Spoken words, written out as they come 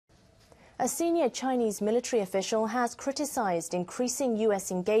A senior Chinese military official has criticized increasing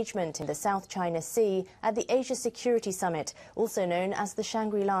U.S. engagement in the South China Sea at the Asia Security Summit, also known as the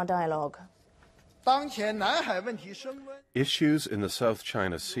Shangri-La Dialogue. Issues in the South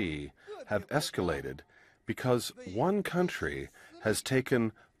China Sea have escalated because one country has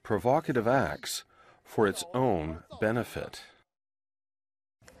taken provocative acts for its own benefit.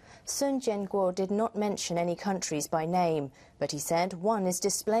 Jianguo did not mention any countries by name, but he said one is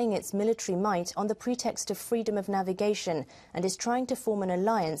displaying its military might on the pretext of freedom of navigation and is trying to form an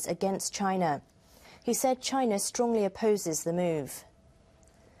alliance against China. He said China strongly opposes the move.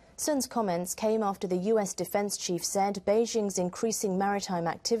 Sun's comments came after the U.S. defense chief said Beijing's increasing maritime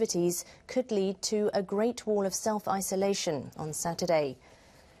activities could lead to a Great Wall of self-isolation on Saturday.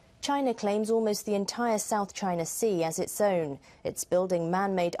 China claims almost the entire South China Sea as its own. It's building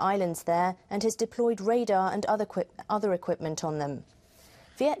man-made islands there and has deployed radar and other equipment on them.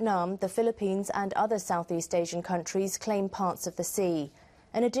 Vietnam, the Philippines and other Southeast Asian countries claim parts of the sea.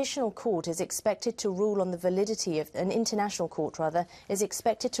 An additional court is expected to rule on the validity of an international court is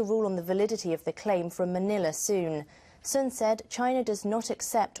expected to rule on the validity of the claim from Manila soon. Sun said China does not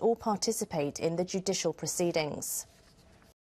accept or participate in the judicial proceedings.